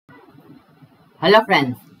Hello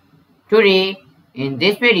friends, today in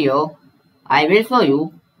this video I will show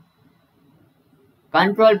you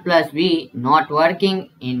Ctrl+V not working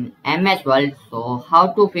in MS Word. So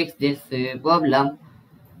how to fix this problem.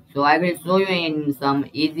 So I will show you in some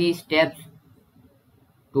easy steps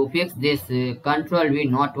to fix this Ctrl+V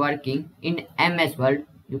not working in MS Word.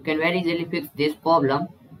 You can very easily fix this problem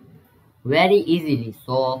very easily.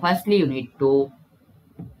 So firstly you need to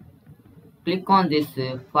click on this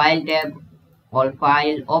file tab or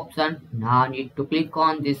file option. Now need to click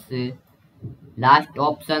on this last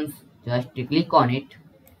options, just click on it.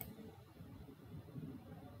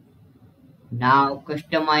 Now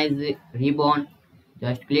customize ribbon,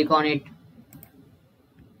 just click on it,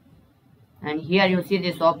 and here you see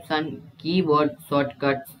this option keyboard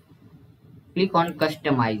shortcuts. Click on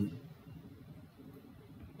customize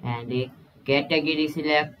and a category,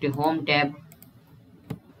 select home tab,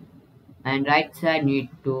 and right side need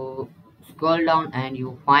to scroll down and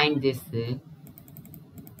you find this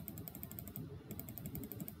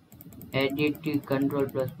edit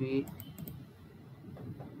Ctrl+V.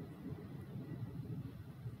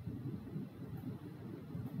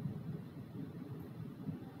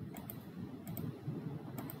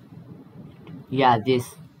 Yeah, this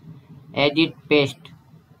edit paste.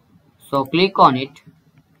 So click on it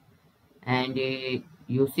and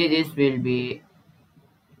you see this will be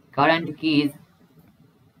current keys.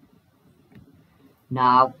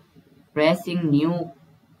 Now pressing new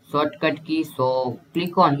shortcut key, so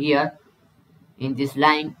click on here in this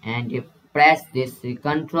line and press this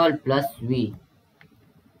Ctrl+V.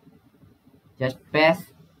 Just press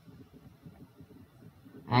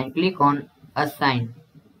and click on assign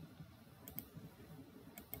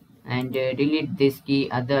and delete this key,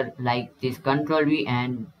 other like this Ctrl+V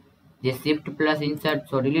and this shift plus insert.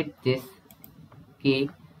 So delete this key,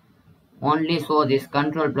 only show this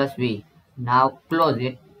Ctrl+V. Now close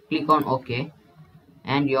it, click on OK,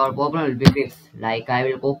 and your problem will be fixed. Like I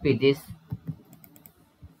will copy this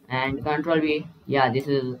and Ctrl+V. Yeah, this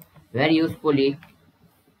is very usefully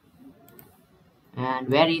and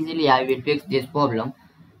very easily I will fix this problem.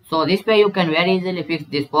 So this way you can very easily fix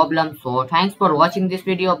this problem. So thanks for watching this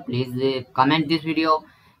video. Please comment this video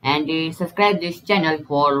and subscribe this channel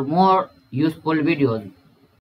for more useful videos.